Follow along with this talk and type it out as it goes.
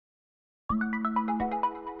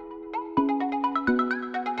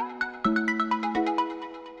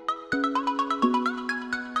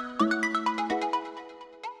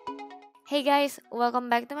Hey guys, welcome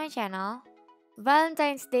back to my channel.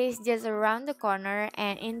 Valentine's Day is just around the corner,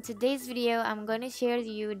 and in today's video I'm gonna share with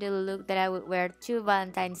you the look that I would wear to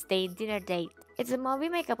Valentine's Day dinner date. It's a Mauve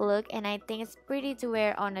makeup look and I think it's pretty to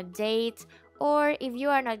wear on a date, or if you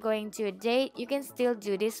are not going to a date, you can still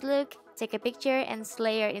do this look, take a picture and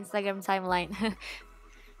slay your Instagram timeline.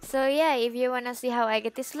 So yeah, if you wanna see how I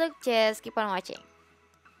get this look, just keep on watching.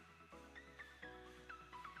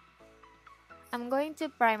 I'm going to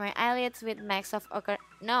prime my eyelids with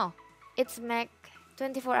it's MAC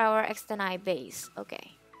 24-hour extend eye base.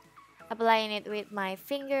 Okay. Applying it with my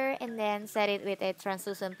finger and then set it with a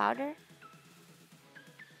translucent powder.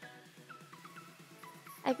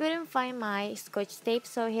 I couldn't find my scotch tape,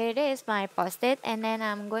 so here it is, my post-it, and then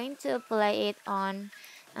I'm going to apply it on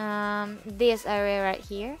this area right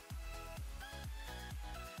here.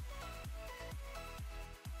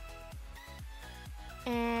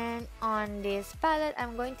 And on this palette,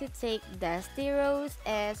 I'm going to take Dusty Rose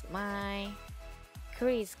as my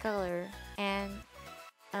crease color and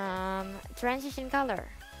transition color.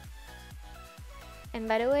 And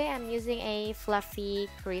by the way, I'm using a fluffy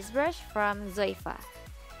crease brush from Zoifa.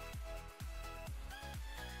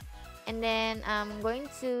 And then I'm going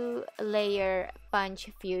to layer Punch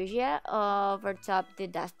Fuchsia over top the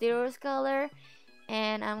Dusty Rose color.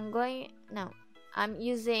 And I'm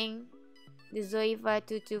using the Zoifa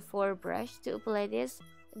 224 brush to apply this.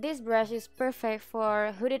 This brush is perfect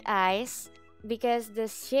for hooded eyes because the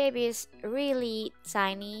shape is really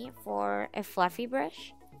tiny for a fluffy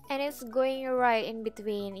brush, and it's going right in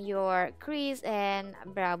between your crease and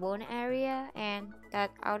brow bone area and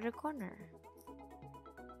that outer corner.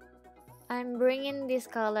 I'm bringing this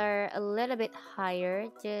color a little bit higher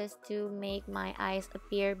just to make my eyes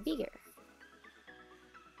appear bigger.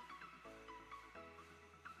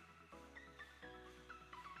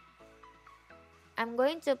 I'm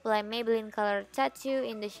going to apply Maybelline Color Tattoo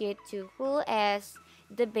in the shade Too Cool as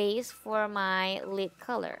the base for my lid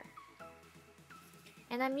color.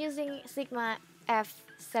 And I'm using Sigma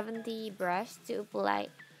F70 brush to apply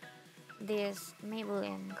this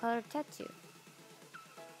Maybelline Color Tattoo.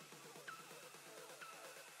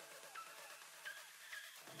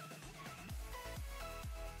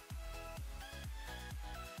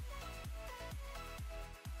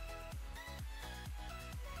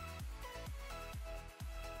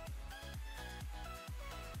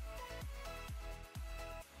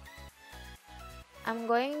 I'm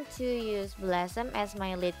going to use Blossom as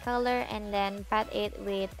my lid color and then pat it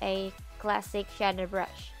with a classic shadow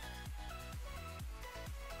brush.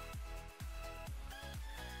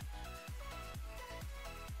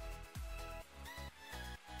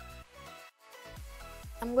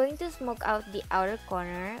 I'm going to smoke out the outer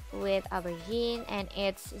corner with Aubergine, and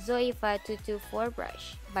it's Zoifa 224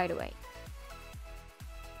 brush, by the way.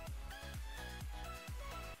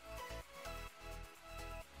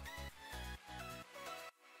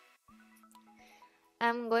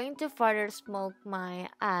 I'm going to further smoke my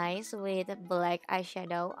eyes with black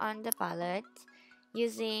eyeshadow on the palette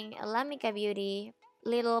using Lamika Beauty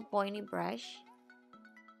little pointy brush.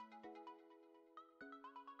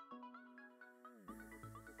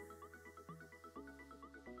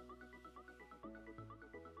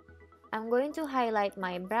 I'm going to highlight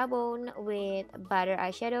my brow bone with butter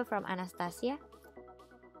eyeshadow from Anastasia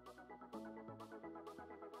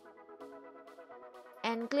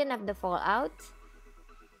and clean up the fallout.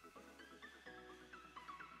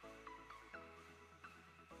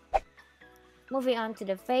 Moving on to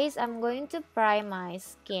the face, I'm going to prime my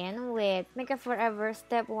skin with Makeup Forever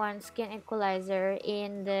Step 1 Skin Equalizer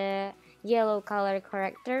in the yellow color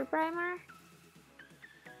corrector primer.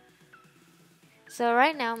 So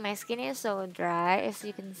right now my skin is so dry, as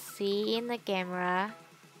you can see in the camera.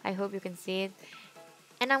 I hope you can see it.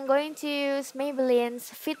 And I'm going to use Maybelline's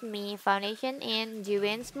Fit Me foundation in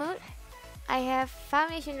Dewy+Smooth. I have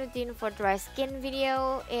foundation routine for dry skin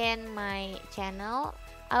video in my channel.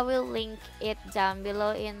 I will link it down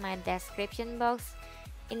below in my description box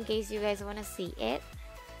in case you guys want to see it.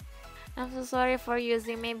 I'm so sorry for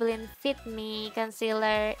using Maybelline Fit Me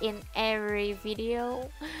concealer in every video.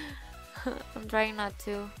 I'm trying not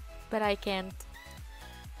to, but I can't.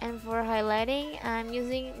 And for highlighting, I'm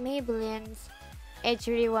using Maybelline's Age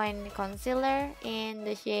Rewind concealer in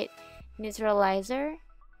the shade Neutralizer.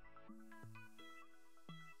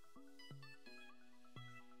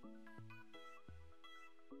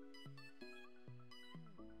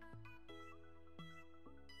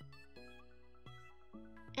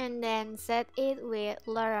 And then set it with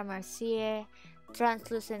Laura Mercier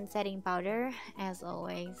translucent setting powder as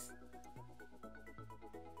always.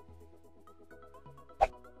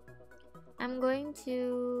 I'm going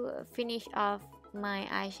to finish off my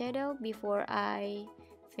eyeshadow before I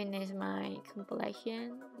finish my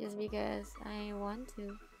complexion, just because I want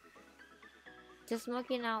to. Just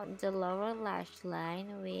smoking out the lower lash line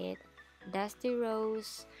with Dusty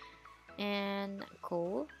Rose and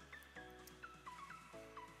Coal.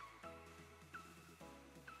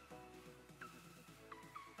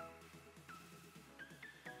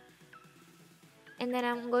 And then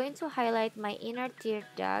I'm going to highlight my inner tear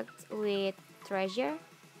duct with Treasure.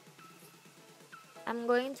 I'm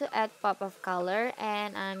going to add pop of color,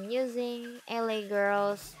 and I'm using L.A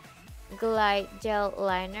Girl's Glide Gel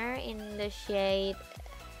Liner in the shade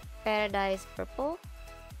Paradise Purple.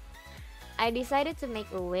 I decided to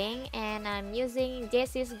make a wing, and I'm using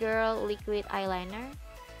Jessie's Girl Liquid Eyeliner.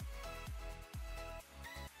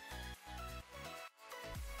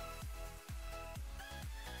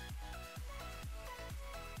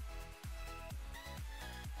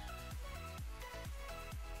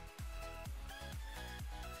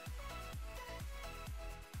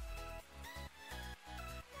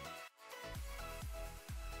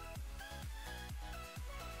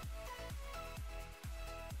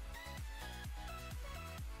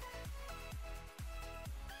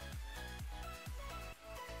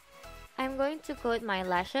 I'm going to coat my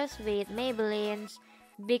lashes with Maybelline's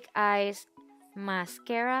Big Eyes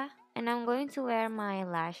mascara, and I'm going to wear my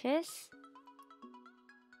lashes.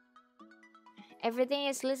 Everything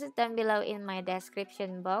is listed down below in my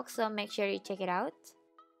description box, so make sure you check it out.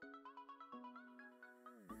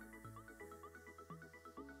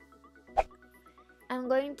 I'm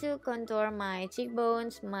going to contour my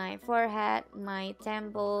cheekbones, my forehead, my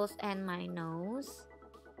temples, and my nose.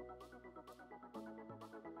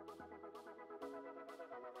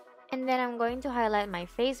 And then I'm going to highlight my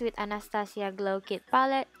face with Anastasia Glow Kit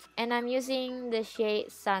palette, and I'm using the shade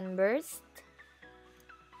Sunburst.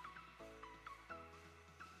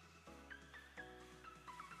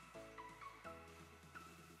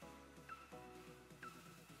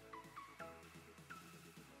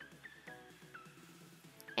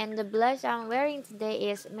 And the blush I'm wearing today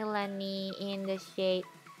is Milani in the shade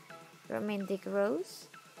Romantic Rose.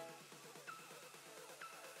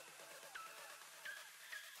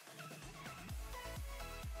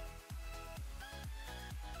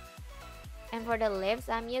 And for the lips,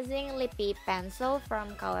 I'm using lippie pencil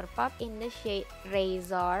from Colourpop in the shade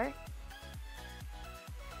Rayezor.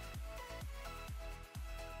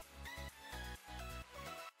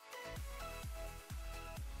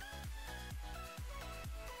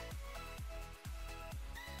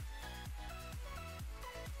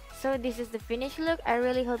 So this is the finished look. I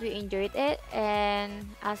really hope you enjoyed it, and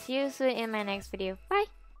I'll see you soon in my next video. Bye!